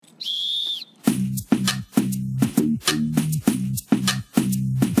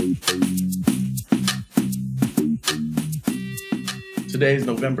Today is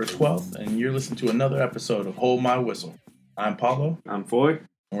November 12th, and you're listening to another episode of Hold My Whistle. I'm Paulo, I'm Foy.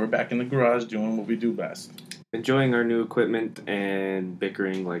 and we're back in the garage doing what we do best. Enjoying our new equipment and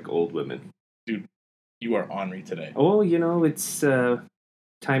bickering like old women. Dude, you are ornery today. Oh, it's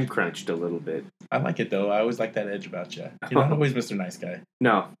time crunched a little bit. I like it, though. I always like that edge about you. You're not always Mr. Nice Guy.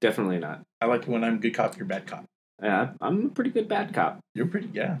 No, definitely not. I like it when I'm good cop, you're bad cop. Yeah, I'm a pretty good bad cop. You're pretty,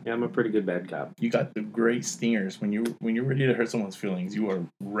 yeah. Yeah, I'm a pretty good bad cop. You got the great stingers. When you're ready to hurt someone's feelings, you are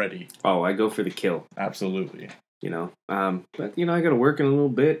ready. Oh, I go for the kill. Absolutely. But I got to work in a little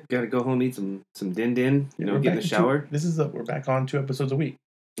bit. Got to go home, eat some din. Get in the shower. We're back on 2 episodes a week.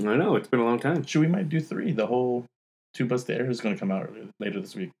 I know, it's been a long time. We might do 3. The whole 2 Buzz to Air is going to come out later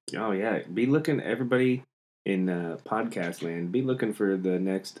this week. Oh yeah, be looking, everybody in podcast land. Be looking for the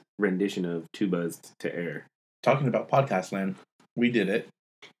next rendition of 2 Buzz to Air. Talking about podcast land, we did it.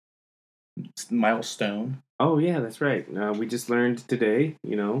 Milestone. Oh, yeah, that's right. We just learned today,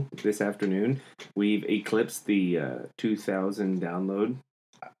 this afternoon, we've eclipsed the 2,000 download.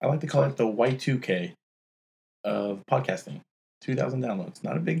 I like to call it the Y2K of podcasting. 2,000 downloads.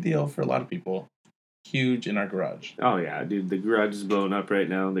 Not a big deal for a lot of people. Huge in our garage. Oh, yeah, dude. The garage is blowing up right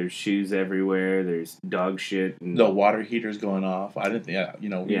now. There's shoes everywhere. There's dog shit. And the water heater's going off.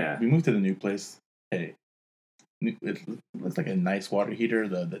 We moved to the new place. Hey, it looks like a nice water heater.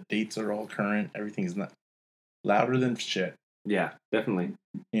 The dates are all current. Everything's not louder than shit. Yeah, definitely.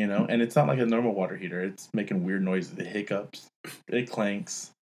 And it's not like a normal water heater. It's making weird noises. It hiccups. It clanks.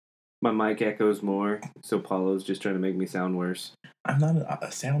 My mic echoes more, so Paulo's just trying to make me sound worse. I'm not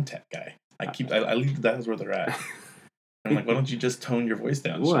a sound tech guy. I leave the dials where they're at. I'm like, why don't you just tone your voice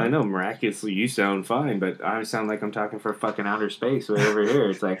down? Well, I know miraculously you sound fine, but I sound like I'm talking for fucking outer space way over here.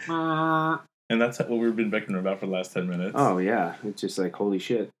 It's like, And that's what we've been bickering about for the last 10 minutes. Oh, yeah. It's just like, holy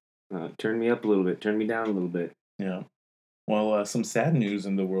shit. Turn me up a little bit. Turn me down a little bit. Yeah. Well, some sad news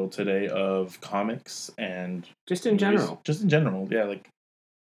in the world today of comics and... Just in general. Just in general, yeah.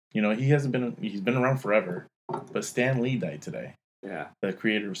 He's been around forever, but Stan Lee died today. Yeah. The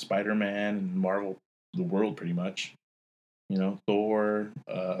creator of Spider-Man and Marvel, the world pretty much. Thor,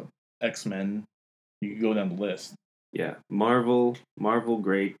 X-Men. You can go down the list. Yeah. Marvel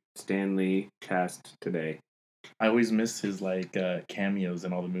great. Stan Lee passed today. I always miss his cameos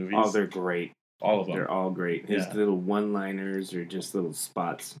in all the movies. Oh, they're great. All of them. They're all great. His little one-liners are just little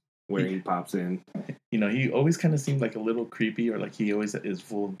spots where he pops in. He always kind of seemed like a little creepy, or like he always is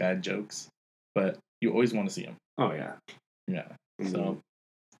full of bad jokes, but you always want to see him. Oh, yeah. Yeah. So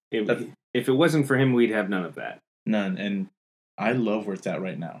if it wasn't for him, we'd have none of that. None. And I love where it's at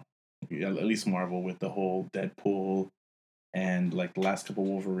right now. At least Marvel with the whole Deadpool and the last couple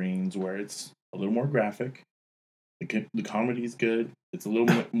Wolverines, where it's a little more graphic. The comedy's good. It's a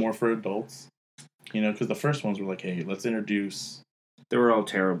little more for adults. Because the first ones were like, hey, let's introduce. They were all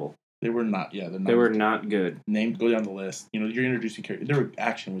terrible. They were not. Yeah, they were not good. Go down the list. You're introducing characters. Their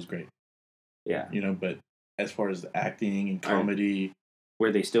action was great. Yeah. But as far as the acting and comedy,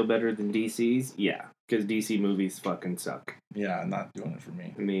 were they still better than DC's? Yeah, because DC movies fucking suck. Yeah, not doing it for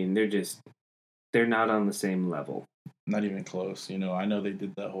me. I mean, they're not on the same level. Not even close. I know they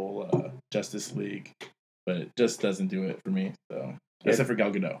did the whole Justice League, but it just doesn't do it for me. So except for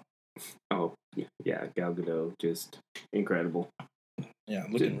Gal Gadot. Oh yeah, Gal Gadot, just incredible. Yeah,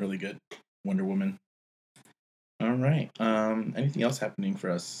 looking really good. Wonder Woman. All right. Anything else happening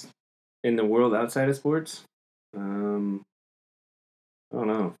for us in the world outside of sports? I don't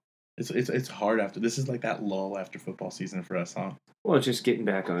know. It's hard after this is like that lull after football season for us, huh? Well, it's just getting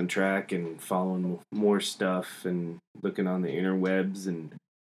back on track and following more stuff and looking on the interwebs and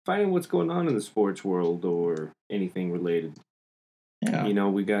finding what's going on in the sports world or anything related. Yeah.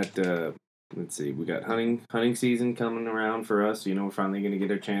 We got we got hunting season coming around for us. We're finally going to get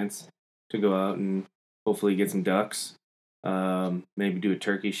our chance to go out and hopefully get some ducks. Maybe do a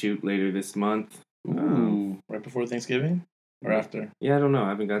turkey shoot later this month. Ooh, right before Thanksgiving or after? Yeah, I don't know. I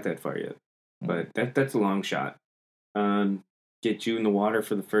haven't got that far yet, but that's a long shot. Get you in the water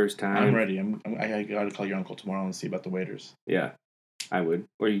for the first time. I'm ready. I got to call your uncle tomorrow and see about the waiters. Yeah, I would.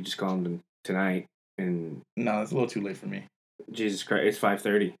 Or you just call him tonight and. No, it's a little too late for me. Jesus Christ! It's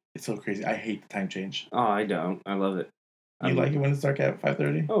 5:30. It's so crazy. I hate the time change. Oh, I don't. I love it. You like it when it's dark at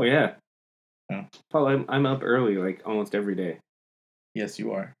 5:30? Oh yeah. Oh. Paul, I'm up early almost every day. Yes,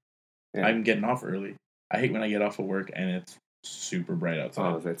 you are. Yeah. I'm getting off early. I hate when I get off of work and it's super bright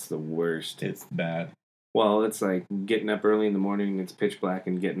outside. Oh, that's the worst. It's bad. Well, it's like getting up early in the morning, it's pitch black,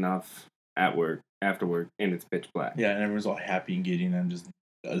 and getting off after work, and it's pitch black. Yeah, and everyone's all happy and giddy, and I'm just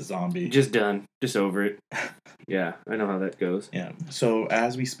a zombie. Just done. Just over it. Yeah, I know how that goes. Yeah. So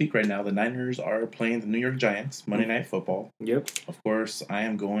as we speak right now, the Niners are playing the New York Giants Monday Night Football. Yep. Of course, I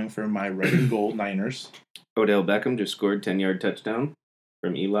am going for my red and gold Niners. Odell Beckham just scored 10-yard touchdown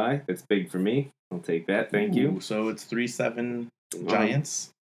from Eli. That's big for me. I'll take that. Thank you. So it's 3-7 Giants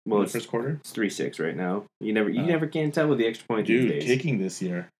in the first quarter. It's 3-6 right now. You never can tell with the extra point these days. Kicking this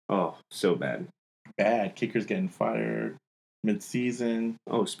year. Oh, so bad. Bad. Kickers getting fired mid-season.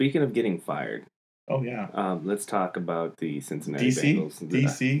 Oh, speaking of getting fired. Oh, yeah. Let's talk about the Cincinnati DC? Bengals.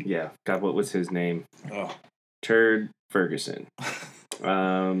 DC? Yeah. God, what was his name? Oh. Turd Ferguson.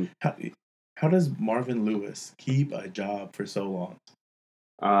 How does Marvin Lewis keep a job for so long?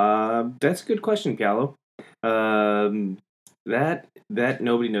 That's a good question, Gallo. That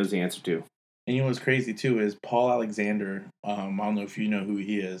nobody knows the answer to. And you know what's crazy too is Paul Alexander. I don't know if you know who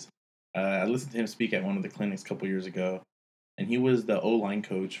he is. I listened to him speak at one of the clinics a couple years ago, and he was the O-line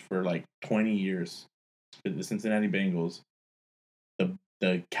coach for like 20 years for the Cincinnati Bengals.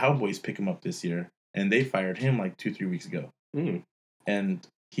 The Cowboys pick him up this year, and they fired him like 2-3 weeks ago. And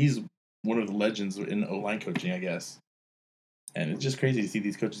he's one of the legends in O-line coaching, I guess. And it's just crazy to see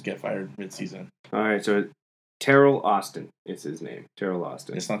these coaches get fired mid-season. All right, so Terrell Austin is his name. Terrell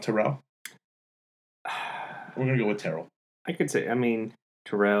Austin. It's not Terrell? We're going to go with Terrell. I could say,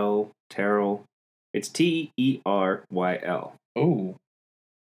 Terrell. It's T-E-R-Y-L. Oh,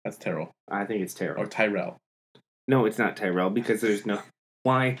 that's Terrell. I think it's Terrell. Or Tyrell. No, it's not Tyrell because there's no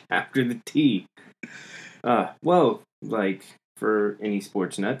Y after the T. Well, like for any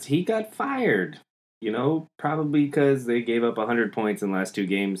sports nuts, he got fired. Probably because they gave up 100 points in the last 2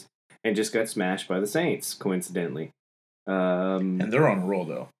 games and just got smashed by the Saints, coincidentally. And they're on a roll,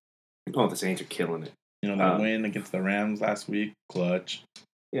 though. Oh, the Saints are killing it. That win against the Rams last week, clutch.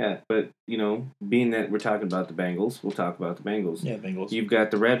 Yeah, but, being that we're talking about the Bengals, we'll talk about the Bengals. Yeah, Bengals. You've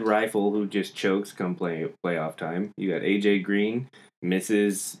got the Red Rifle who just chokes come playoff time. You got A.J. Green,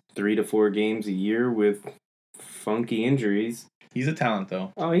 misses 3 to 4 games a year with funky injuries. He's a talent,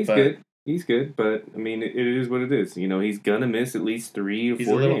 though. Oh, he's good. He's good, but, it is what it is. He's going to miss at least 3 or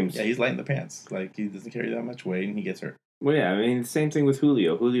 4 games. Yeah, he's light in the pants. Like, he doesn't carry that much weight, and he gets hurt. Well, yeah, same thing with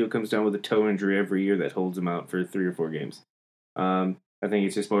Julio. Julio comes down with a toe injury every year that holds him out for 3 or 4 games. I think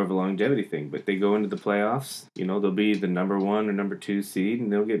it's just more of a longevity thing. But they go into the playoffs, they'll be the number 1 or number 2 seed,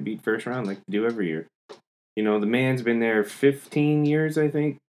 and they'll get beat first round like they do every year. The man's been there 15 years, I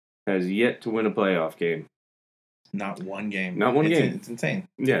think, has yet to win a playoff game. Not one game. Not one game. It's insane.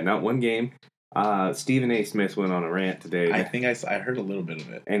 Yeah, not one game. Stephen A. Smith went on a rant today. I think I heard a little bit of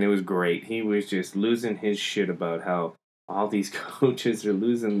it. And it was great. He was just losing his shit about how all these coaches are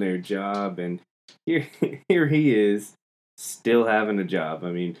losing their job. And here he is, still having a job.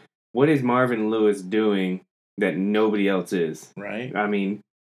 What is Marvin Lewis doing that nobody else is? Right.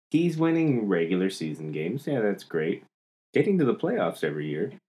 He's winning regular season games. Yeah, that's great. Getting to the playoffs every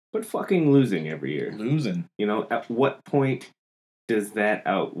year. But fucking losing every year. Losing. At what point does that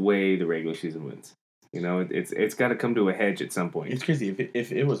outweigh the regular season wins? It's got to come to a hedge at some point. It's crazy.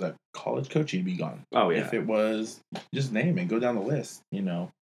 If it was a college coach, he'd be gone. Oh, yeah. If it was, just name it. Go down the list.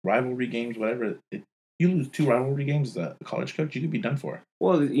 Rivalry games, whatever. You lose 2 rivalry games as a college coach, you could be done for.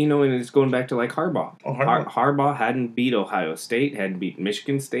 Well, and it's going back to like Harbaugh. Oh, Harbaugh. Harbaugh hadn't beat Ohio State, hadn't beat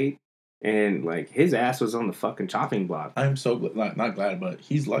Michigan State. And, his ass was on the fucking chopping block. I'm so not glad, but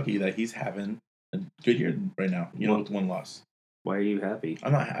he's lucky that he's having a good year right now, with 1 loss. Why are you happy?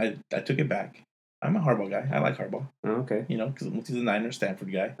 I'm not. I took it back. I'm a Harbaugh guy. I like Harbaugh. Oh, okay. Because he's a Niners,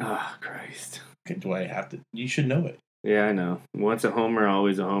 Stanford guy. Oh, Christ. Okay, do I have to? You should know it. Yeah, I know. Once a homer,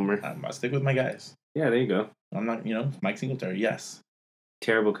 always a homer. I stick with my guys. Yeah, there you go. I'm not, Mike Singletary, yes.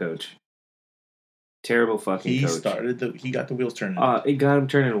 Terrible coach. Terrible fucking coach. He got the wheels turning. It got him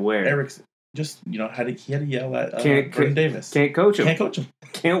turning where? Eric's just, he had to yell at Vernon Davis. Can't coach him.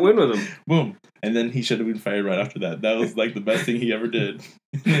 Can't win with him. Boom. And then he should have been fired right after that. That was like the best thing he ever did.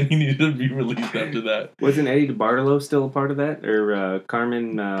 He needed to be released after that. Wasn't Eddie DeBartolo still a part of that? Or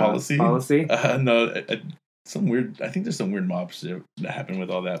Carmen Policy? No. I think there's some weird mob shit that happened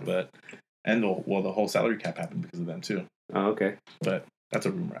with all that. But the whole salary cap happened because of them too. Oh, okay. But that's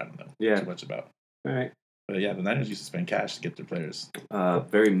a rumor I don't know too much about. All right. But yeah, the Niners used to spend cash to get their players.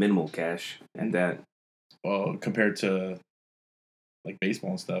 Very minimal cash and that. Well, compared to like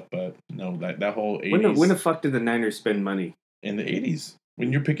baseball and stuff, but no, that whole 80s. When the fuck did the Niners spend money? In the 80s.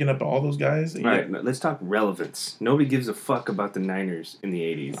 When you're picking up all those guys. All right, let's talk relevance. Nobody gives a fuck about the Niners in the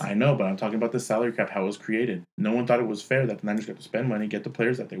 80s. I know, but I'm talking about the salary cap, how it was created. No one thought it was fair that the Niners got to spend money, get the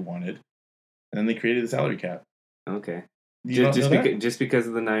players that they wanted, and then they created the salary cap. Okay. Just because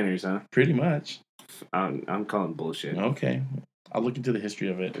of the Niners, huh? Pretty much. I'm calling bullshit. Okay. I'll look into the history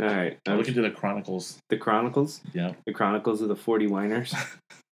of it. All right. I'll look into the Chronicles. The Chronicles? Yeah. The Chronicles of the 40 Winers?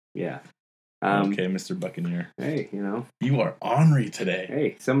 Yeah. Okay, Mr. Buccaneer. Hey, you know. You are ornery today.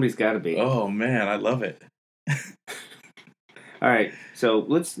 Hey, somebody's got to be. Oh, man, I love it. All right, so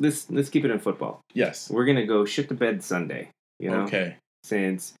let's keep it in football. Yes. We're going to go shit the bed Sunday, you know? Okay.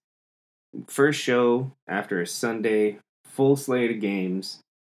 Since first show after a Sunday, full slate of games,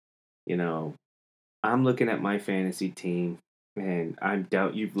 you know, I'm looking at my fantasy team, and I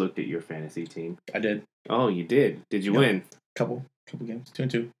doubt you've looked at your fantasy team. I did. Oh, you did? Did you win? Couple games.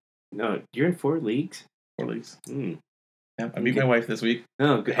 2-2. No, you're in 4 leagues? 4 leagues. Mm. Yeah, I beat my wife this week.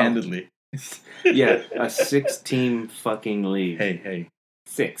 Oh, good. Handedly. Yeah, a 6-team fucking league. Hey.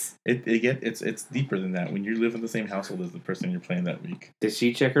 6. It's deeper than that. When you live in the same household as the person you're playing that week. Did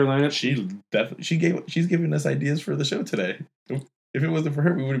she check her lineup? She's giving us ideas for the show today. If it wasn't for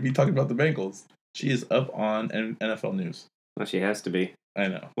her, we wouldn't be talking about the Bengals. She is up on NFL news. Well, she has to be. I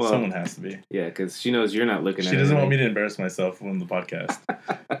know. Well, someone has to be. Yeah, because she knows you're not looking at it. She doesn't want me to embarrass myself on the podcast.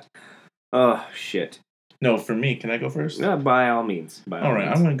 Oh, shit. No, for me, can I go first? No, by all means. All right,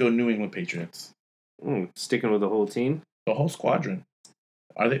 I'm going to go New England Patriots. Sticking with the whole team? The whole squadron.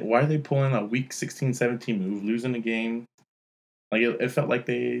 Why are they pulling a week 16, 17 move, losing a game? Like, it felt like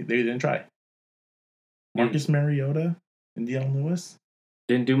they didn't try. Marcus Mariota and Deion Lewis.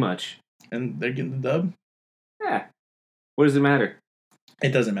 Didn't do much. And they're getting the dub? Yeah. What does it matter? It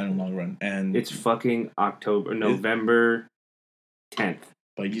doesn't matter in the long run. And it's fucking November 10th.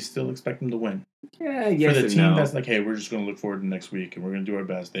 But you still expect them to win. Yeah, yes for the and team no. that's like, hey, we're just going to look forward to next week and we're going to do our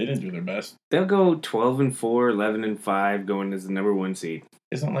best. They didn't do their best. They'll go 12-4, 11-5, going as the number 1 seed.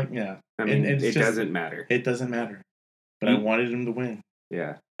 It's not like, yeah. I mean, it doesn't matter. It doesn't matter. But I wanted them to win.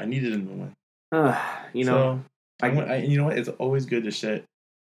 Yeah. I needed them to win. You know. So, you know what? It's always good to shit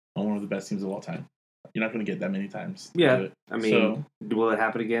on one of the best teams of all time. You're not going to get that many times. Yeah. I mean, will it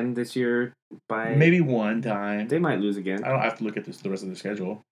happen again this year? Maybe one time. They might lose again. I don't have to look at the rest of the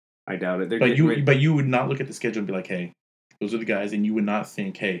schedule. I doubt it. But you would not look at the schedule and be like, hey, those are the guys, and you would not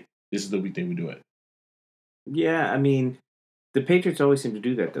think, hey, this is the week they would do it. Yeah, I mean, the Patriots always seem to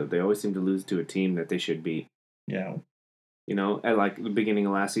do that, though. They always seem to lose to a team that they should beat. Yeah. You know, at like the beginning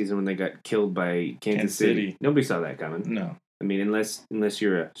of last season when they got killed by Kansas City. Nobody saw that coming. No. I mean, unless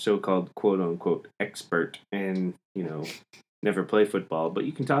you're a so-called quote-unquote expert and, you know, never play football, but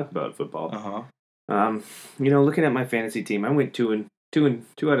you can talk about football. Uh-huh. You know, looking at my fantasy team, I went 2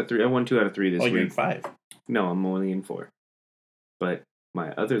 out of 3. I won 2 out of 3 this week. You're in 5. No, I'm only in 4. But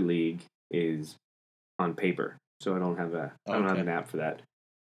my other league is on paper, so I don't have an app for that.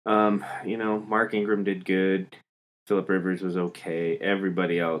 You know, Mark Ingram did good. Phillip Rivers was okay.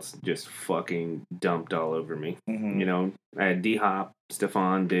 Everybody else just fucking dumped all over me. Mm-hmm. You know, I had D-Hop,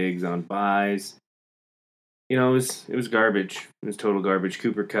 Stephon Diggs on buys. You know, it was garbage. It was total garbage.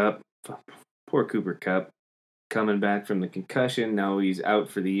 Cooper Kupp, poor Cooper Kupp, coming back from the concussion. Now he's out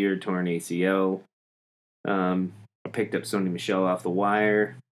for the year, torn ACL. I picked up Sony Michel off the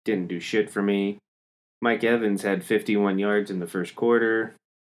wire. Didn't do shit for me. Mike Evans had 51 yards in the first quarter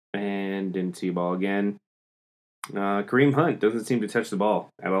and didn't see a ball again. Kareem Hunt doesn't seem to touch the ball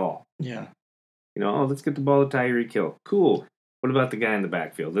at all. Yeah. You know, let's get the ball to Tyreek Hill. Cool. What about the guy in the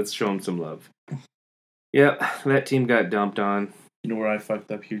backfield? Let's show him some love. Yep, that team got dumped on. You know where I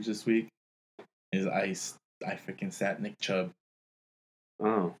fucked up huge this week? Is I freaking sat Nick Chubb.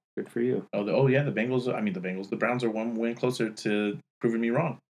 Oh, good for you. The Bengals. The Browns are one win closer to proving me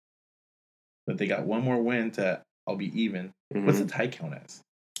wrong. But they got one more win I'll be even. Mm-hmm. What's the tie count as?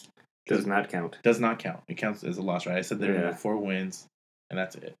 Does not count. Does not count. It counts as a loss, right? I said there were 4 wins, and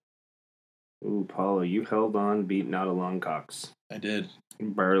that's it. Ooh, Paulo, you held on, beating out a Longcocks. I did.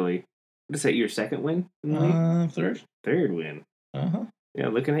 Barely. What is that, your second win in the league? Third. Third win. Uh-huh. Yeah,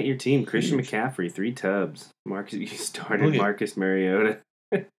 looking at your team, Christian McCaffrey, 3 tubs. You started Marcus Mariota.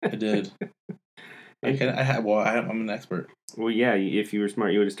 I did. I'm an expert. Well, yeah, if you were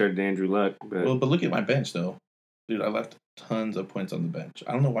smart, you would have started Andrew Luck. But look at my bench, though. Dude, I left tons of points on the bench.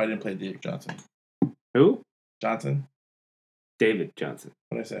 I don't know why I didn't play Derek Johnson. Who? Johnson. David Johnson.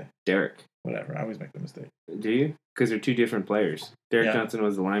 What did I say? Derek. Whatever. I always make the mistake. Do you? Because they're 2 different players. Derek Johnson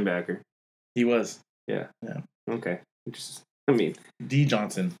was the linebacker. He was. Yeah. Yeah. Okay. D.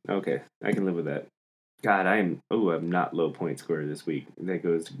 Johnson. Okay. I can live with that. God, I'm not low point scorer this week. That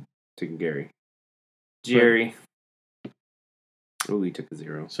goes to Gary. Jerry. Oh, he took a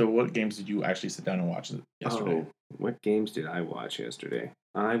 0. So what games did you actually sit down and watch yesterday? Oh, what games did I watch yesterday?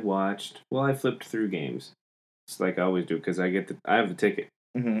 I flipped through games. It's like I always do because I have the ticket.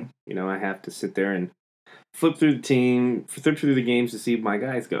 Mm-hmm. You know, I have to sit there and flip through the games to see my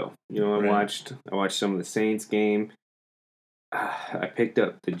guys go. You know, I watched some of the Saints game. I picked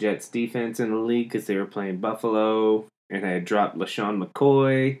up the Jets defense in the league because they were playing Buffalo, and I had dropped LaShawn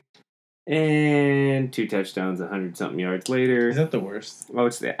McCoy, and 2 touchdowns, 100-something yards later. Is that the worst? Oh,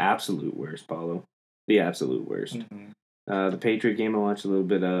 it's the absolute worst, Paulo. The absolute worst. Mm-hmm. The Patriot game I watched a little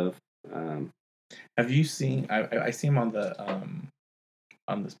bit of. Have you seen? I see him on the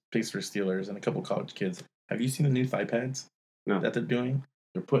Pittsburgh Steelers and a couple college kids. Have you seen the new thigh pads No. that they're doing?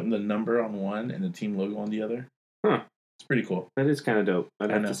 They're putting the number on one and the team logo on the other. Huh. It's pretty cool. That is kind of dope.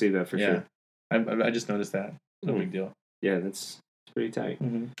 I'd have to see that for sure. I just noticed that. No big deal. Yeah, that's pretty tight.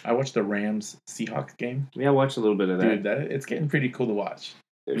 Mm-hmm. I watched the Rams Seahawks game. Yeah, I watched a little bit of that. Dude, it's getting pretty cool to watch.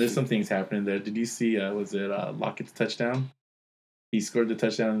 There's some things happening there. Did you see? Was it Lockett's touchdown? He scored the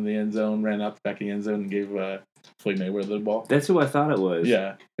touchdown in the end zone, ran out the back of the end zone, and gave Floyd Mayweather the ball. That's who I thought it was.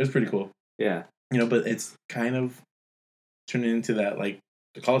 Yeah, it was pretty cool. Yeah. But it's kind of turning into that, like,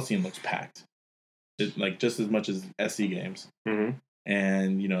 the Coliseum looks packed. Like, just as much as SC games. Mm-hmm.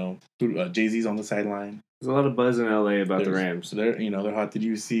 And, Jay-Z's on the sideline. There's a lot of buzz in LA about the Rams. So they're hot. Did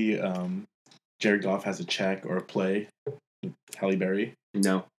you see Jared Goff has a check or a play with Halle Berry?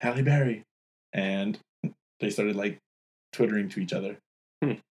 No. Halle Berry. And they started, like, twittering to each other.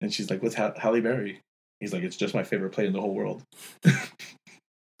 And she's like, what's Halle Berry? He's like, it's just my favorite play in the whole world.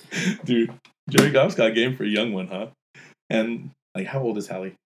 Dude, Jared Goff's got a game for a young one, huh? And, like, how old is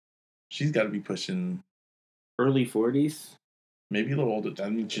Halle? She's got to be pushing... Early 40s? Maybe a little older. I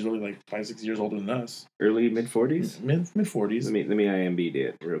mean, she's only like 5-6 years older than us. Early mid-40s? Mid-40s. Let me IMDb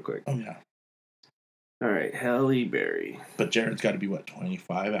it real quick. Oh, yeah. All right, Halle Berry. But Jared's got to be,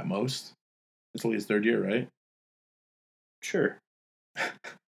 25 at most? It's only his third year, right? Sure.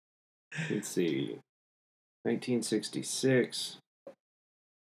 Let's see. 1966.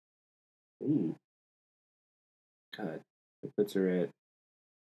 Ooh. God. That puts her at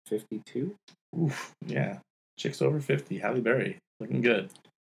 52? Oof. Yeah. Chick's over 50. Halle Berry. Looking good.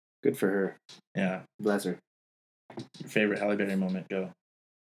 Good for her. Yeah. Bless her. Your favorite Halle Berry moment? Go.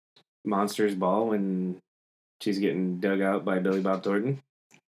 Monsters Ball when she's getting dug out by Billy Bob Thornton.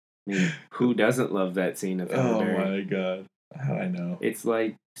 I mean, who doesn't love that scene of Halle Berry? Oh, my God. How I know. It's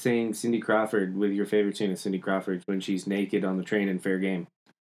like saying Cindy Crawford with your favorite scene of Cindy Crawford when she's naked on the train in Fair Game.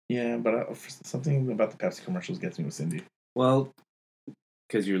 Yeah, but something about the Pepsi commercials gets me with Cindy. Well,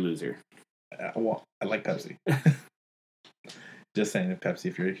 because you're a loser. I like Pepsi. Just saying, Pepsi,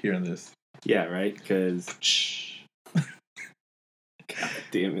 if you're hearing this. Yeah, right? Because... God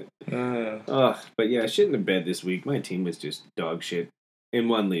damn it. But yeah, shit in the bed this week. My team was just dog shit in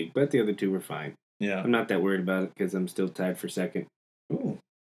one league, but the other two were fine. Yeah. I'm not that worried about it because I'm still tied for second. Ooh.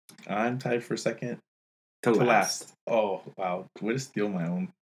 I'm tied for second to last. Oh, wow. Way to steal my own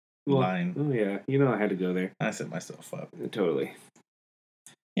line. Oh, yeah. I had to go there. I set myself up. Totally.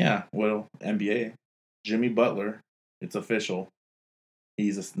 Yeah. Well, NBA. Jimmy Butler. It's official.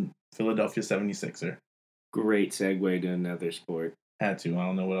 He's a Philadelphia 76er. Great segue to another sport. Had to. I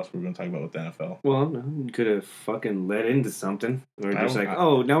don't know what else we're going to talk about with the NFL. Well, no, you could have fucking led into something. Or just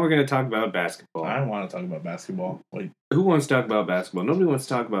now we're going to talk about basketball. I don't want to talk about basketball. Wait. Who wants to talk about basketball? Nobody wants to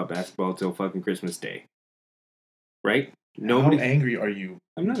talk about basketball until fucking Christmas Day. Right? Nobody. How angry are you?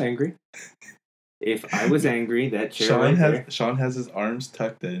 I'm not angry. If I was angry, that chair Sean has his arms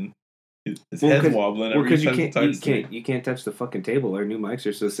tucked in. His head's wobbling. Well, because you can't touch the fucking table. Our new mics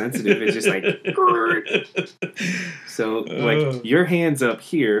are so sensitive. It's just like... So, like, your hand's up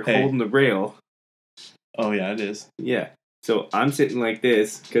here holding the rail. Oh, yeah, it is. Yeah. So, I'm sitting like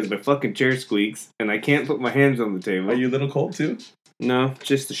this because my fucking chair squeaks, and I can't put my hands on the table. Are you a little cold, too? No,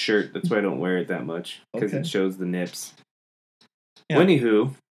 just the shirt. That's why I don't wear it that much, because it shows the nips. Yeah.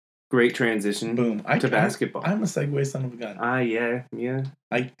 Anywho, great transition to basketball. I'm a segue son of a gun. Yeah.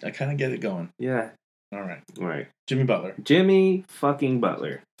 I kind of get it going. Yeah. All right. Jimmy fucking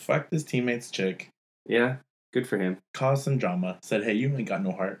Butler. Fucked his teammate's chick. Yeah, good for him. Caused some drama. Said, hey, you ain't got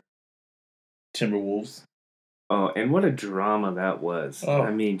no heart. Timberwolves. Oh, and what a drama that was. Oh.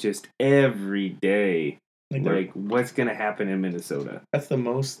 I mean, just every day. Like what's going to happen in Minnesota? That's the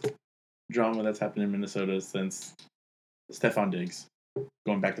most drama that's happened in Minnesota since Stephon Diggs.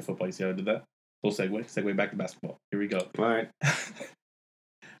 Going back to football. You see how I did that? Little segue back to basketball. Here we go. All right.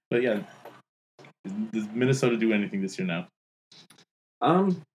 But yeah, does Minnesota do anything this year now?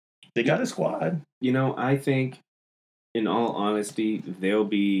 They got a squad. I think, in all honesty, they'll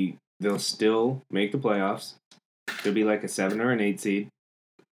still make the playoffs. They'll be like a 7 or an 8 seed.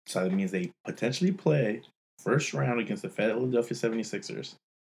 So that means they potentially play first round against the Philadelphia 76ers.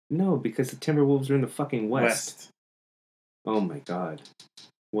 No, because the Timberwolves are in the fucking West. Oh my God.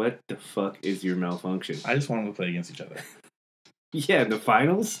 What the fuck is your malfunction? I just want them to play against each other. Yeah, the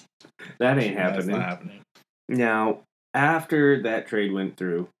finals? That ain't happening. That's not happening. Now, after that trade went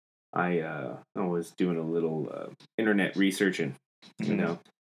through, I was doing a little internet researching. You know,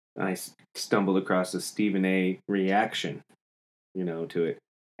 I stumbled across a Stephen A. reaction, to it.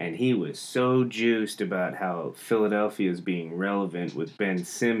 And he was so juiced about how Philadelphia is being relevant with Ben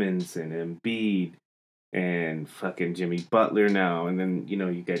Simmons and Embiid and fucking Jimmy Butler now. And then, you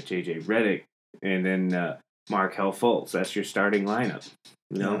got JJ Redick and then Markelle Fultz. That's your starting lineup.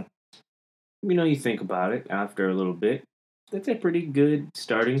 You think about it after a little bit. That's a pretty good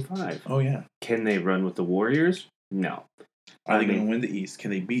starting five. Oh, yeah. Can they run with the Warriors? No. Are they going to win the East?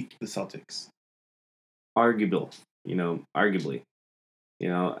 Can they beat the Celtics? Arguably.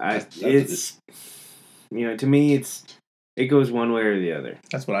 To me, it goes one way or the other.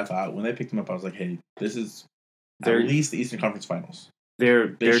 That's what I thought. When they picked him up, I was like, hey, this is at least the Eastern Conference Finals.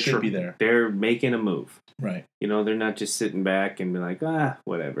 They should be there. They're making a move. Right. They're not just sitting back and be like,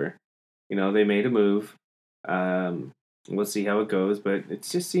 whatever. They made a move. We'll see how it goes, but it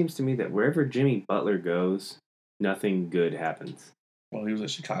just seems to me that wherever Jimmy Butler goes, nothing good happens. Well, he was at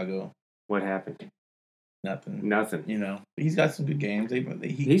Chicago. What happened? Nothing. He's got some good games.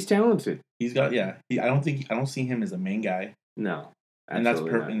 He's talented. He's got I don't see him as a main guy. No, and that's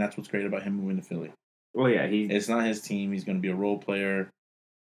perfect. And that's what's great about him moving to Philly. Well, yeah, it's not his team. He's going to be a role player.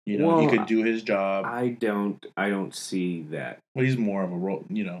 He could do his job. I don't see that. Well, he's more of a role.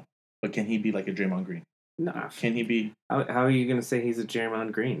 But can he be like a Draymond Green? Nah. Can he be? How are you going to say he's a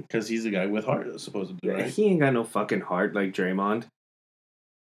Draymond Green? Because he's a guy with heart, supposedly, right? He ain't got no fucking heart like Draymond.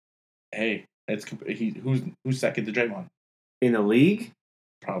 Hey, who's second to Draymond in the league?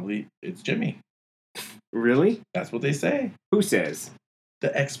 Probably it's Jimmy. Really? That's what they say. Who says?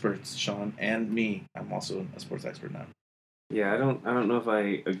 The experts, Sean, and me. I'm also a sports expert now. Yeah, I don't know if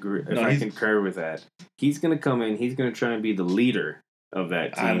I agree. I concur with that. He's gonna come in. He's gonna try and be the leader of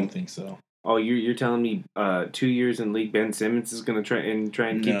that team. I don't think so. Oh, you're telling me 2 years in league, Ben Simmons is gonna try and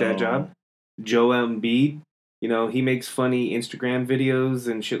keep that job? Joel Embiid, he makes funny Instagram videos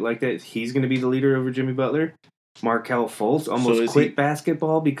and shit like that. He's gonna be the leader over Jimmy Butler. Markelle Fultz almost quit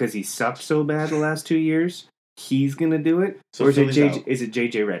basketball because he sucked so bad the last 2 years. He's gonna do it, or is it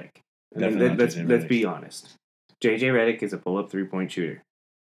JJ Redick? Let's be honest. JJ Redick is a pull-up 3-point shooter.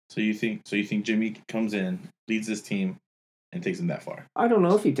 So you think Jimmy comes in, leads this team, and takes him that far? I don't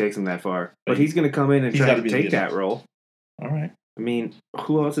know if he takes him that far, but he's going to come in and try to take that role. All right. I mean,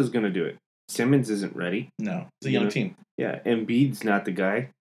 who else is going to do it? Simmons isn't ready. No, it's a young team. Yeah, Embiid's not the guy.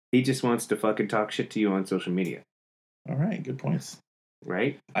 He just wants to fucking talk shit to you on social media. All right, good points.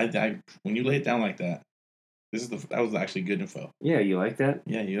 Right? I when you lay it down like that, that was actually good info. Yeah, you like that?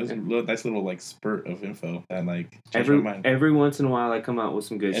 Yeah, it was a nice little spurt of info that every once in a while I come out with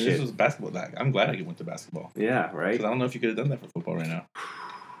some good shit. And this was basketball. I'm glad I went to basketball. Yeah, right. Because I don't know if you could have done that for football right now.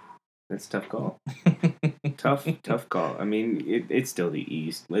 That's a tough call. tough call. I mean, it's still the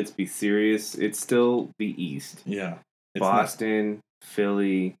East. Let's be serious. It's still the East. Yeah. Boston,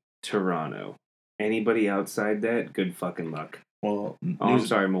 Philly, Toronto. Anybody outside that, good fucking luck. Well, I'm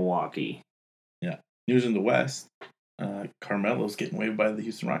sorry, Milwaukee. Yeah. News in the West, Carmelo's getting waived by the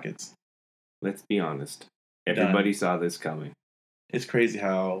Houston Rockets. Let's be honest. Everybody saw this coming. It's crazy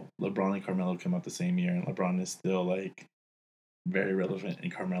how LeBron and Carmelo come out the same year, and LeBron is still, very relevant,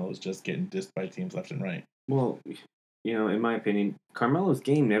 and Carmelo's just getting dissed by teams left and right. Well, in my opinion, Carmelo's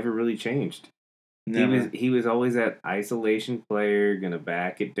game never really changed. Never. He was always that isolation player, gonna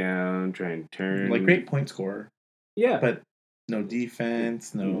back it down, try and turn. Great point scorer. Yeah. But no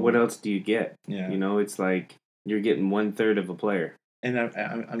defense, no... What else do you get? Yeah. It's like you're getting 1/3 of a player. And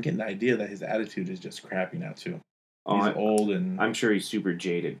I'm getting the idea that his attitude is just crappy now, too. He's old and... I'm sure he's super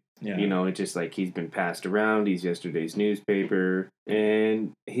jaded. Yeah. It's just like he's been passed around. He's yesterday's newspaper.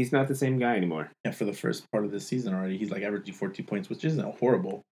 And he's not the same guy anymore. Yeah, for the first part of this season already, he's averaging 14 points, which isn't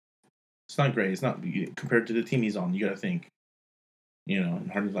horrible. It's not great. It's not... Compared to the team he's on, you gotta think.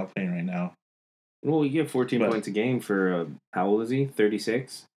 And Harden's not playing right now. Well, you get 14 points a game for, how old is he?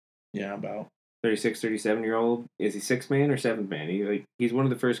 36? Yeah, about. 36, 37-year-old. Is he 6th man or 7th man? He's one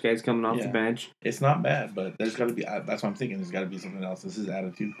of the first guys coming off the bench. It's not bad, but there's got to be... That's what I'm thinking. There's got to be something else. This is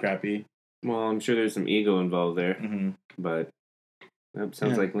attitude crappy. Well, I'm sure there's some ego involved there. Mm-hmm. But that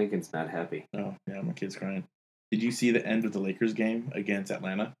sounds like Lincoln's not happy. Oh, yeah, my kid's crying. Did you see the end of the Lakers game against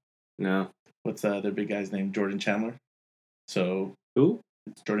Atlanta? No. What's their big guy's name? Jordan Chandler. So... Who?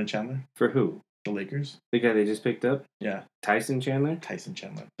 It's Jordan Chandler. For who? The Lakers. The guy they just picked up? Yeah. Tyson Chandler? Tyson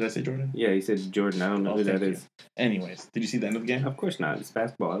Chandler. Did I say Jordan? Yeah, you said Jordan. I don't know who that is. Anyways, did you see the end of the game? Of course not. It's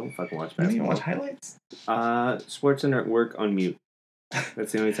basketball. I don't fucking watch basketball. You don't even watch highlights? SportsCenter at work on mute.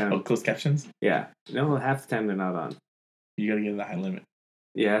 That's the only time. Closed captions? Yeah. No, half the time they're not on. You gotta get in the high limit.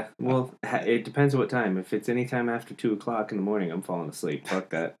 Yeah. Well, it depends what time. If it's any time after 2 o'clock in the morning, I'm falling asleep. Fuck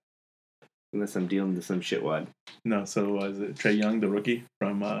that. Unless I'm dealing with some shitwad. No, so was it Trae Young, the rookie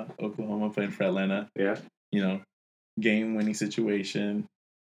from Oklahoma, playing for Atlanta? Yeah. You know, game-winning situation.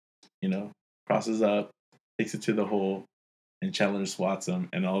 Crosses up, takes it to the hole, and Chandler swats him,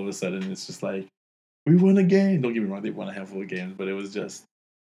 and all of a sudden it's just like, we won a game. Don't get me wrong, they won a handful of games, but it was just,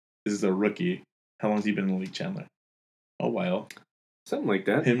 this is a rookie. How long has he been in the league, Chandler? A while. Something like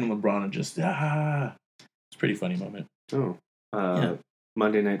that. Him and LeBron are just, It's a pretty funny moment. Oh.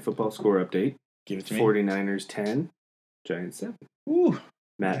 Monday Night Football score update. Give it to me. 49ers 10, Giants 7. Ooh.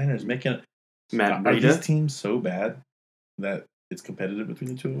 Matt Are Breida. these teams so bad that it's competitive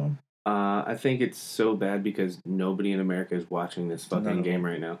between the two of them? I think it's so bad because nobody in America is watching this fucking game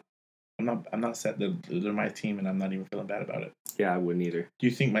right now. I'm not set that they're my team, and I'm not even feeling bad about it. Yeah, I wouldn't either. Do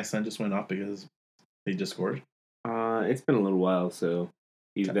you think my son just went off because they just scored? It's been a little while, so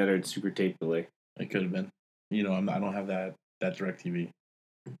either that or it's super tape delay. It could have been. I don't have that DirecTV.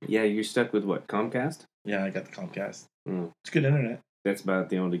 Yeah, you're stuck with what, Comcast? Yeah, I got the Comcast. Mm. It's good internet. That's about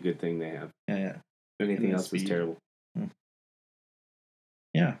the only good thing they have. Yeah. Anything else is terrible.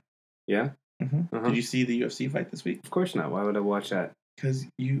 Yeah. Yeah? Mm-hmm. Did you see the UFC fight this week? Of course not. Why would I watch that? Because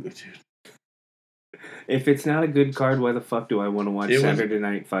dude. If it's not a good card, why the fuck do I want to watch Saturday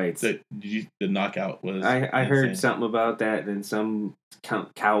night fights? The knockout was. I heard something about that, and some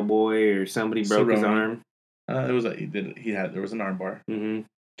cowboy or somebody broke his arm. It was there was an armbar. Mm-hmm.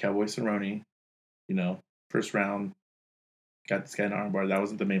 Cowboy Cerrone, first round, got this guy an armbar. That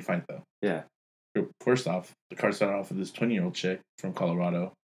wasn't the main fight though. Yeah. First off, the card started off with this 20-year-old chick from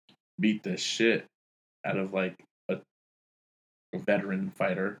Colorado, beat the shit out of like a veteran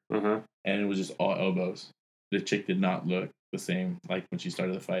fighter, and it was just all elbows. The chick did not look the same like when she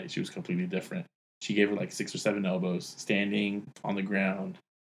started the fight. She was completely different. She gave her like 6 or 7 elbows, standing on the ground.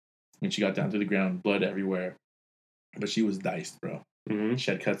 When she got down to the ground, blood everywhere. But she was diced, bro. Mm-hmm. She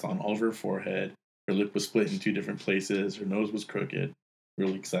had cuts on all of her forehead. Her lip was split in 2 different places. Her nose was crooked.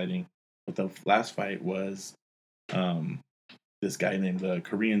 Really exciting. But the last fight was this guy named the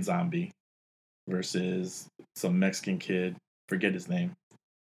Korean Zombie versus some Mexican kid. Forget his name.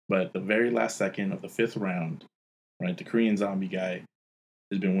 But the very last second of the 5th round, right, the Korean Zombie guy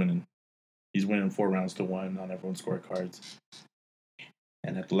has been winning. He's winning 4 rounds to 1 on everyone's scorecards.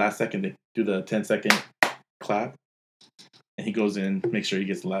 And at the last second, they do the 10-second clap. And he goes in, makes sure he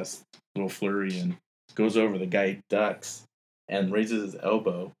gets the last little flurry, and goes over. The guy ducks and raises his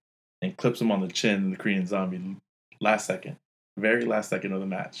elbow and clips him on the chin in the Korean Zombie. Last second. Very last second of the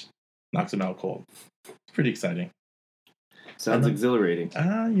match. Knocks him out cold. It's pretty exciting. Sounds exhilarating.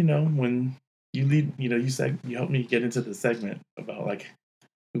 When you lead, you helped me get into the segment about like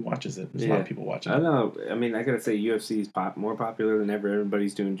who watches it. There's a lot of people watching it. I know. I mean, I gotta say, UFC is more popular than ever.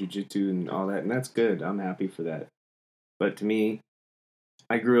 Everybody's doing jiu-jitsu and all that, and that's good. I'm happy for that. But to me,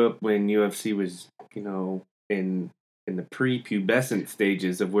 I grew up when UFC was, in the pre-pubescent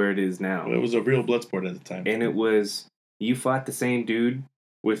stages of where it is now. Well, it was a real blood sport at the time. And it was, you fought the same dude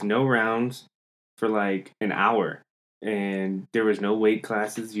with no rounds for like an hour. And there was no weight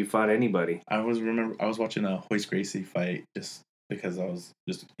classes. You fought anybody. I was watching a Royce Gracie fight just because I was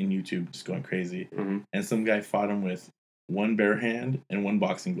just in YouTube just going crazy. Mm-hmm. And some guy fought him with one bare hand and one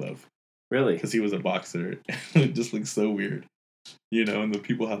boxing glove. Really? Because he was a boxer. It just looked so weird. And the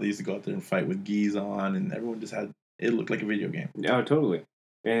people, how they used to go out there and fight with gis on, and everyone just it looked like a video game. Oh, totally.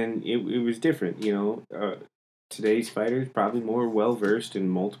 And it was different, Today's fighters probably more well-versed in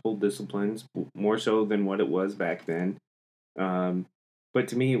multiple disciplines, more so than what it was back then. But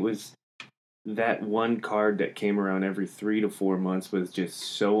to me, it was that one card that came around every 3 to 4 months was just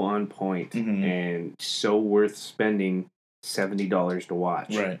so on point and so worth spending $70 to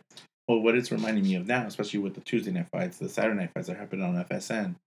watch. Right. Well, what it's reminding me of now, especially with the Tuesday night fights, the Saturday night fights that happen on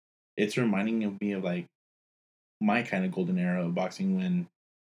FSN, it's reminding me of like my kind of golden era of boxing when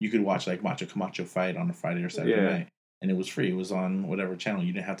you could watch like Macho Camacho fight on a Friday or Saturday night, and it was free. It was on whatever channel.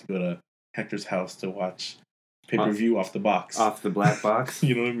 You didn't have to go to Hector's house to watch pay-per-view off the box. Off the black box.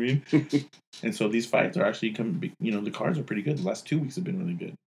 You know what I mean? And so these fights are actually coming, the cards are pretty good. The last 2 weeks have been really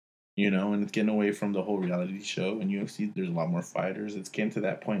good. And it's getting away from the whole reality show. And UFC, there's a lot more fighters. It's getting to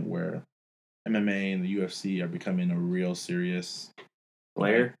that point where MMA and the UFC are becoming a real serious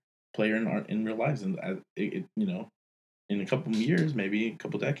player in real lives. And in a couple of years, maybe a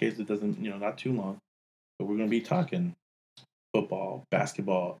couple of decades, it doesn't, not too long, but we're going to be talking football,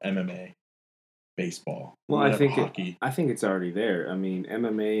 basketball, MMA, baseball. Well, hockey. I think it's already there. I mean,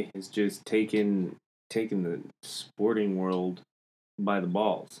 MMA has just taken the sporting world by the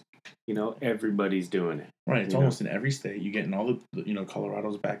balls. everybody's doing it. Right. It's almost in every state. You get in all the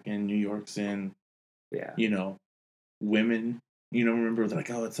Colorado's back in, New York's in. Yeah. Women. Remember they're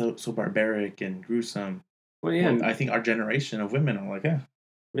like, oh, it's so barbaric and gruesome. Well, yeah. I think our generation of women are like, yeah.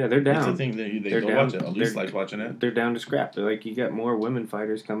 Yeah, they're down. It's a thing that they'll watch it. At least like watching it. They're down to scrap. They're like, you got more women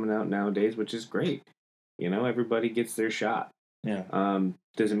fighters coming out nowadays, which is great. Everybody gets their shot. Yeah.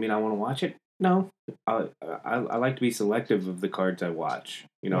 Does it mean I want to watch it? No. I like to be selective of the cards I watch.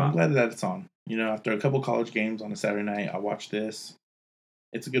 I'm glad that it's on. After a couple college games on a Saturday night, I watched this.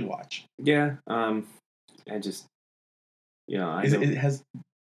 It's a good watch. Yeah. I just,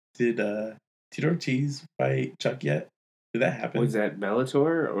 Did Tito Ortiz fight Chuck yet? Did that happen? Was that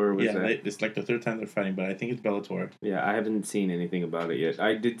Bellator or was that? It's like the third time they're fighting, but I think it's Bellator. Yeah, I haven't seen anything about it yet.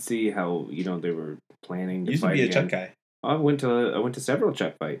 I did see how they were planning to fight. Fight be a again. Chuck guy. I went to several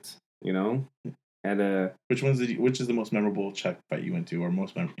Chuck fights. Which is the most memorable Chuck fight you went to, or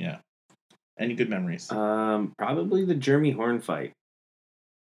most memorable? Yeah. Any good memories? Probably the Jeremy Horn fight.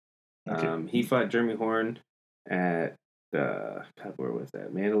 Okay. He fought Jeremy Horn at where was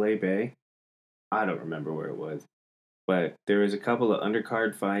that? Mandalay Bay. I don't remember where it was, but there was a couple of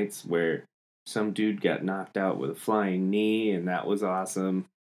undercard fights where some dude got knocked out with a flying knee, and that was awesome.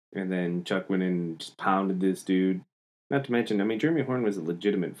 And then Chuck went in and just pounded this dude. Not to mention, Jeremy Horn was a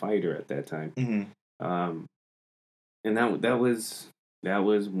legitimate fighter at that time. Mm-hmm. And that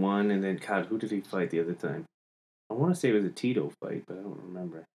was one. And then, God, who did he fight the other time? I want to say it was a Tito fight, but I don't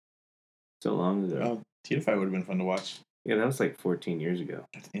remember. So long ago. Oh, Tito fight would have been fun to watch. Yeah, that was like 14 years ago.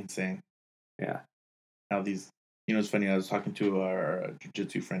 That's insane. Yeah. How these, it's funny. I was talking to our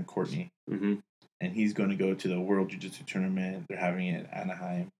jiu-jitsu friend Courtney, mm-hmm. and he's going to go to the World Jiu-Jitsu tournament. They're having it in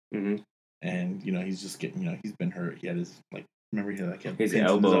Anaheim. Mm-hmm. And he's just getting, he's been hurt. He had his remember he had his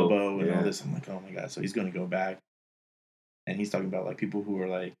elbow and all this. I'm like, oh my god! So he's going to go back, and he's talking about people who are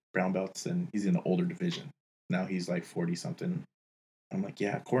like brown belts, and he's in the older division. Now he's like 40 something. I'm like,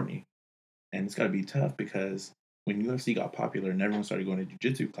 yeah, Courtney, and it's got to be tough because when UFC got popular and everyone started going to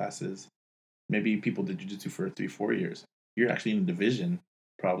jiu-jitsu classes, maybe people did jiu-jitsu for 3-4 years. You're actually in a division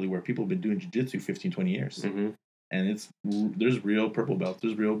probably where people have been doing jiu-jitsu 15-20 years. Mm-hmm. And there's real purple belts,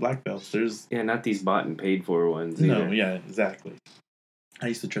 there's real black belts, yeah, not these bought and paid for ones. No, yeah, exactly. I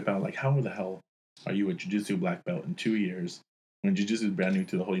used to trip out like, how the hell are you a jiu-jitsu black belt in 2 years when jiu-jitsu is brand new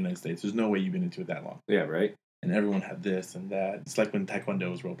to the whole United States? There's no way you've been into it that long. Yeah, right. And everyone had this and that. It's like when Taekwondo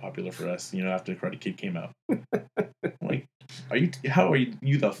was real popular for us, after Karate Kid came out. Like, how are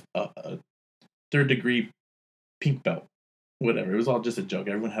you the third degree pink belt? Whatever. It was all just a joke.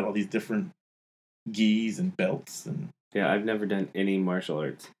 Everyone had all these different gis and belts. And yeah, I've never done any martial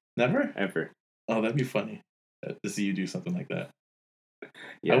arts. Never? Ever. Oh, that'd be funny to see you do something like that.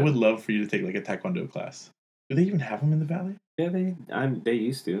 Yeah. I would love for you to take like a Taekwondo class. Do they even have them in the Valley? Yeah, they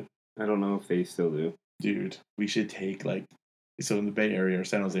used to. I don't know if they still do. Dude, we should take so in the Bay Area or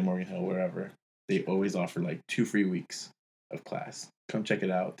San Jose, Morgan Hill, wherever, they always offer 2 free weeks of class. Come check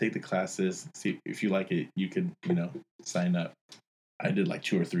it out. Take the classes. See if you like it. You could, sign up. I did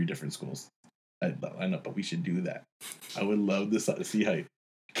 2 or 3 different schools. I know, but we should do that. I would love to see how.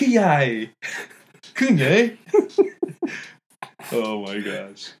 Kiyai, kunye. Oh my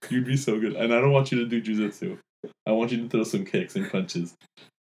gosh, you'd be so good. And I don't want you to do jujitsu. I want you to throw some kicks and punches.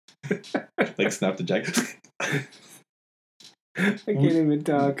 Snap the jacket. I can't even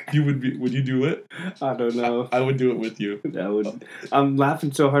talk. Would you do it? I don't know. I would do it with you. I'm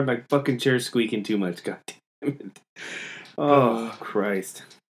laughing so hard my fucking chair's squeaking too much. God damn it. Oh, Christ.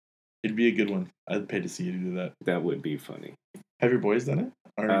 It'd be a good one. I'd pay to see you do that. That would be funny. Have your boys done it?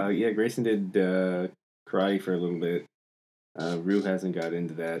 Yeah, Grayson did karate for a little bit. Rue hasn't got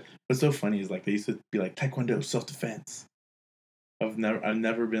into that. What's so funny is they used to be Taekwondo, self-defense. I've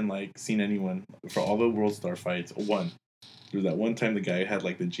never been seen anyone for all the World Star fights. There was that one time the guy had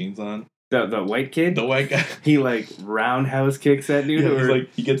the jeans on. The white kid? The white guy. He roundhouse kicks that dude? Yeah,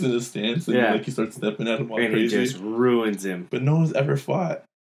 he gets in his stance and he starts stepping at him all and crazy. And he just ruins him. But no one's ever fought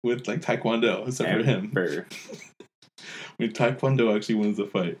with Taekwondo except for him. When Taekwondo actually wins the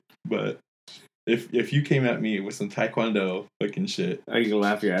fight. But if you came at me with some Taekwondo fucking shit. Are you gonna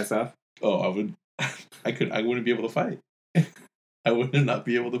laugh your ass off? Oh, I would. I wouldn't be able to fight. I would not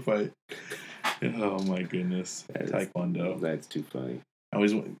be able to fight. Oh my goodness, Taekwondo. That's too funny.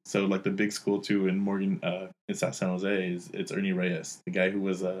 So the big school too in in South San Jose it's Ernie Reyes, the guy who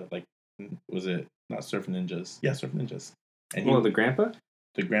was was it not Surf Ninjas? Yeah, Surf Ninjas. And the grandpa.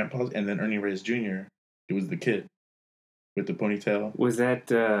 The grandpa, and then Ernie Reyes Jr. He was the kid with the ponytail. Was that?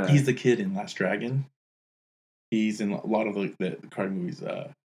 He's the kid in Last Dragon. He's in a lot of the card movies.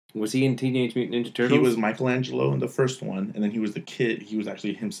 Was he in Teenage Mutant Ninja Turtles? He was Michelangelo in the first one, and then he was the kid. He was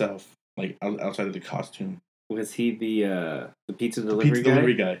actually himself, like outside of the costume. Was he the pizza The delivery pizza guy?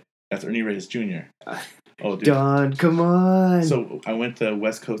 delivery guy. That's Ernie Reyes Jr. Oh, dude. Don, come on. So I went to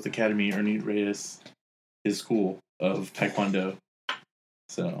West Coast Academy, Ernie Reyes, his school of Taekwondo.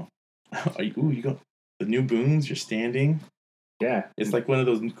 So, you go the new booms. You're standing. Yeah, It's like one of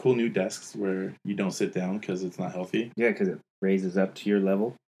those cool new desks where you don't sit down because it's not healthy. yeah, because it raises up to your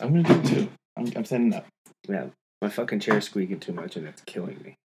level. I'm gonna do it too. I'm standing up. Yeah, my fucking chair's squeaking too much and it's killing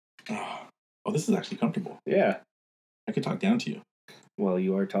me. Oh, this is actually comfortable. Yeah. I could talk down to you. Well,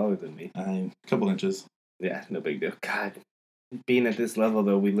 you are taller than me. A couple inches. Yeah, no big deal. God, being at this level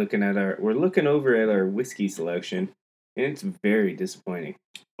though, we're looking over at our whiskey selection, and it's very disappointing.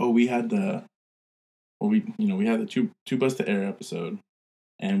 Oh, we had the two Bus to Air episode,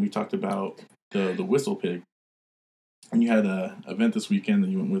 and we talked about the Whistle Pig, and you had a event this weekend that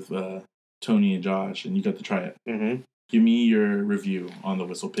you went with Tony and Josh, and you got to try it. Mm-hmm. Give me your review on the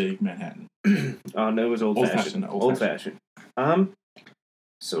Whistle Pig Manhattan. Oh no, it was old fashioned. Old fashioned.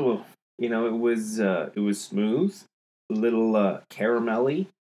 So it was smooth, a little caramelly,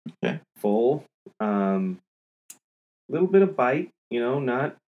 okay, full, little bit of bite.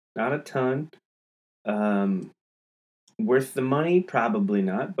 Not a ton. Worth the money? Probably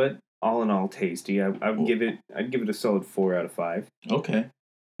not, but all in all, tasty. I'd give it a solid 4 out of 5. Okay.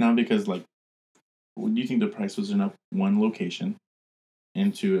 Now, because do you think the price was enough? One location,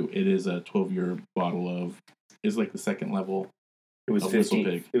 and two, it is a 12-year bottle of. Is like the second level. It was 15.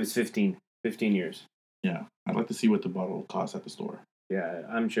 Pig. It was 15 years. Yeah, I'd like to see what the bottle costs at the store. Yeah,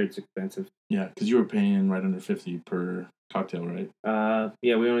 I'm sure it's expensive. Yeah, because you were paying right under $50 per cocktail, right?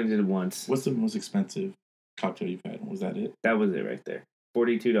 Yeah, we only did it once. What's the most expensive cocktail you've had? Was that it? That was it right there.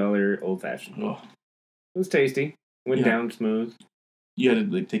 $42 old fashioned. Oh. It was tasty. Went down smooth. You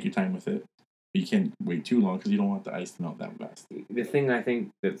had to take your time with it. But you can't wait too long because you don't want the ice to melt that fast. The thing I think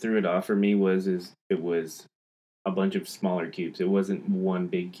that threw it off for me was it was a bunch of smaller cubes. It wasn't one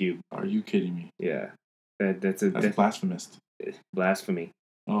big cube. Are you kidding me? Yeah, that's blasphemous. Blasphemy.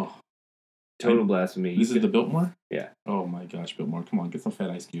 Oh, total blasphemy. This is the Biltmore? Yeah. Oh my gosh, Biltmore! Come on, get some fat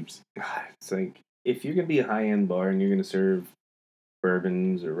ice cubes. It's like if you're gonna be a high end bar and you're gonna serve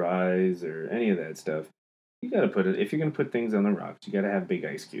bourbons or rye or any of that stuff, you gotta put it. If you're gonna put things on the rocks, you gotta have big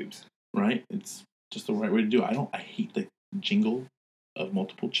ice cubes. Right. It's just the right way to do it. I hate the jingle of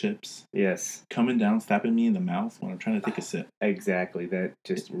multiple chips. Yes. Coming down, slapping me in the mouth when I'm trying to take a sip. Exactly. That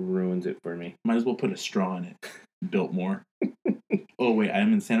just ruins it for me. Might as well put a straw in it. Biltmore. Oh, wait.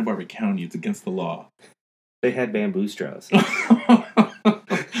 I'm in Santa Barbara County. It's against the law. They had bamboo straws.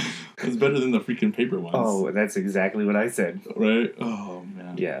 It's better than the freaking paper ones. Oh, that's exactly what I said. Right? Oh,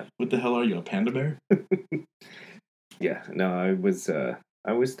 man. Yeah. What the hell are you, a panda bear? Yeah. No, I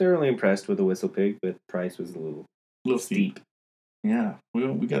was thoroughly impressed with the Whistle Pig, but the price was a little steep. Yeah.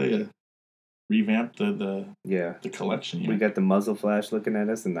 We got to revamp the collection here. We got the muzzle flash looking at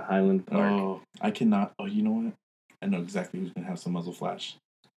us in the Highland Park. Oh, I cannot. Oh, you know what? I know exactly who's going to have some muzzle flash.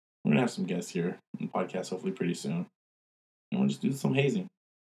 We're going to have some guests here on the podcast hopefully pretty soon. And we'll just do some hazing.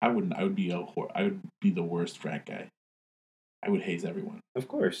 I would be the worst frat guy. I would haze everyone. Of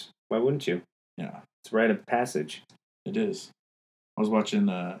course. Why wouldn't you? Yeah. It's rite of passage. It is. I was watching,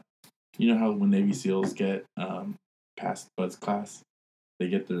 you know how when Navy SEALs get past Bud's class, they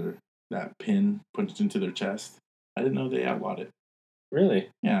get that pin punched into their chest? I didn't know they outlawed it. Really?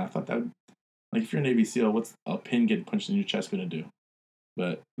 Yeah, I thought that would, like, if you're a Navy SEAL, what's a pin getting punched in your chest going to do?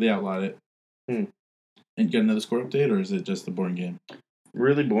 But they outlawed it. And you got another score update, or is it just a boring game?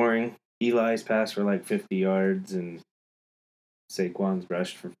 Really boring. Eli's passed for like 50 yards, and Saquon's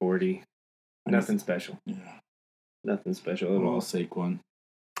rushed for 40. Nothing special. Yeah. Nothing special at all. Saquon.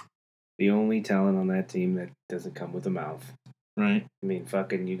 The only talent on that team that doesn't come with a mouth. Right. I mean,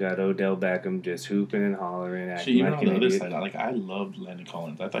 fucking, you got Odell Beckham just hooping and hollering. Actually, even on the other side, I loved Landon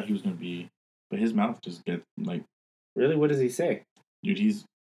Collins. I thought he was going to be, but his mouth just gets like. Really? What does he say? Dude, he's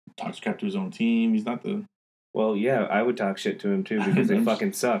talks crap to his own team. He's not the. Well, yeah, I would talk shit to him too because they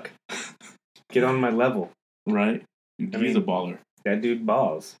fucking suck. Get on my level. Right? Dude, he's a baller. That dude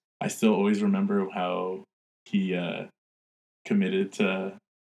balls. I still always remember how he committed to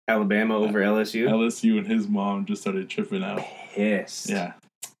Alabama over LSU. LSU, and his mom just started tripping out. Pissed. Yeah.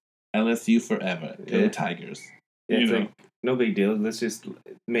 LSU forever. Go Tigers. Yeah, it's like, no big deal. Let's just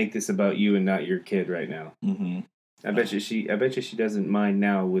make this about you and not your kid right now. Mm-hmm. I bet you she doesn't mind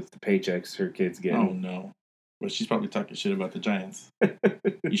now with the paychecks her kids get. Oh no. Well, she's probably talking shit about the Giants.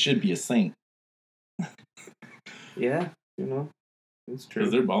 You should be a saint. Yeah, it's true.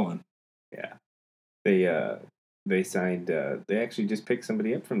 Because they're balling. Yeah. They they signed. They actually just picked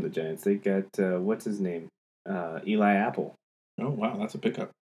somebody up from the Giants. They got what's his name, Eli Apple. Oh wow, that's a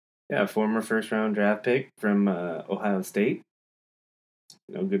pickup. Yeah, former first-round draft pick from Ohio State.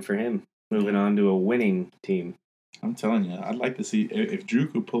 Good for him. Moving on to a winning team. I'm telling you, I'd like to see if Drew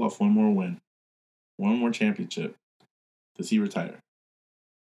could pull off one more win, one more championship. Does he retire?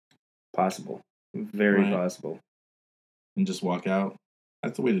 Possible. Very possible. And just walk out.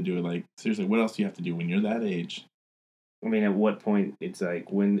 That's the way to do it. Like, seriously, what else do you have to do when you're that age? I mean, at what point it's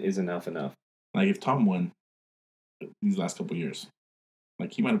like, when is enough enough? Like, if Tom won these last couple years,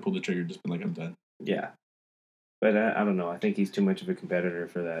 like, he might have pulled the trigger, just been like, I'm done. Yeah. But I don't know. I think he's too much of a competitor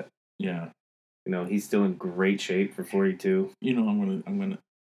for that. Yeah. He's still in great shape for 42. I'm gonna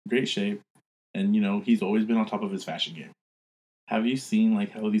great shape. And, he's always been on top of his fashion game. Have you seen,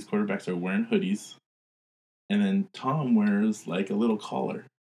 like, how these quarterbacks are wearing hoodies? And then Tom wears, like, a little collar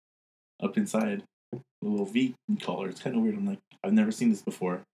up inside. A little V collar. It's kind of weird. I'm like, I've never seen this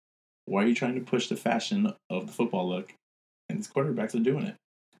before. Why are you trying to push the fashion of the football look? And these quarterbacks are doing it.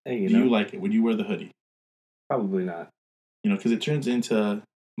 Hey, Do you like it? Would you wear the hoodie? Probably not. Because it turns into,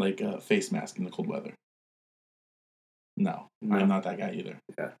 like, a face mask in the cold weather. No, I'm not that guy either.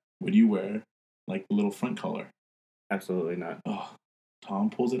 Yeah. Would you wear, like, the little front collar? Absolutely not. Oh, Tom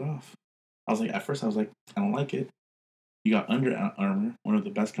pulls it off. At first I was like, I don't like it. You got Under Armour, one of the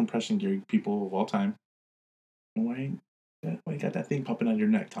best compression gear people of all time. And why you got that thing popping out of your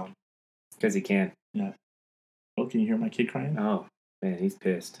neck, Tom? Because he can. Yeah. Oh, can you hear my kid crying? Oh, man, he's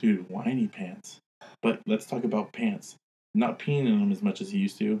pissed. Dude, whiny pants. But let's talk about pants. Not peeing in them as much as he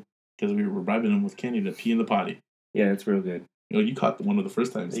used to, because we were bribing him with Kenny to pee in the potty. Yeah, it's real good. You caught one of the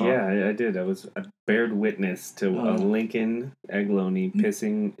first times. Yeah, I did. I bared witness to a Lincoln Agloni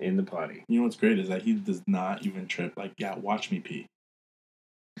pissing in the potty. You know what's great is that he does not even trip. Like, yeah, watch me pee.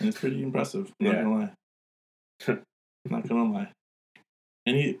 And it's pretty impressive. Not gonna lie. Not gonna lie.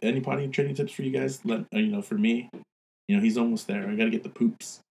 Any potty training tips for you guys? For me, he's almost there. I gotta get the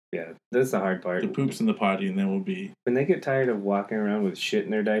poops. Yeah, that's the hard part. The poops in the potty, and then we'll be. When they get tired of walking around with shit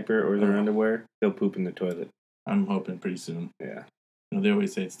in their diaper or their underwear, they'll poop in the toilet. I'm hoping pretty soon. Yeah. They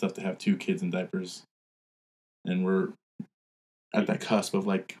always say it's tough to have 2 kids in diapers, and we're at that cusp of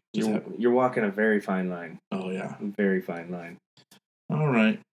like. You're walking a very fine line. Oh yeah. A very fine line. All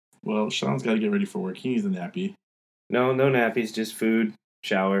right. Well, Sean's got to get ready for work. He needs a nappy. No nappies. Just food,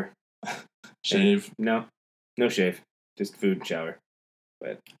 shower, shave. No shave. Just food, shower.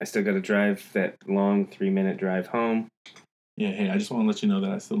 But I still got to drive that long 3-minute drive home. Yeah. Hey, I just want to let you know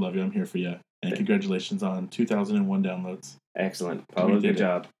that I still love you. I'm here for you. And congratulations on 2001 downloads. Excellent. Paulo, good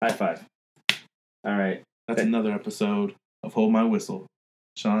job. High five. All right. That's another episode of Hold My Whistle.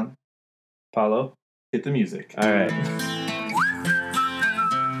 Sean? Paulo? Hit the music. All right.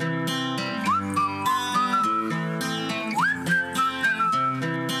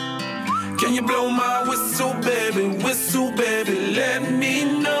 Can you blow my whistle, baby? Whistle, baby, let me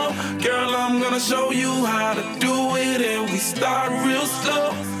know. Girl, I'm gonna show you how to do it, and we start real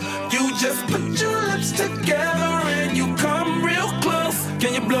slow. You just put your lips together and you come real close.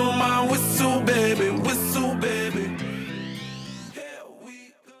 Can you blow my whistle?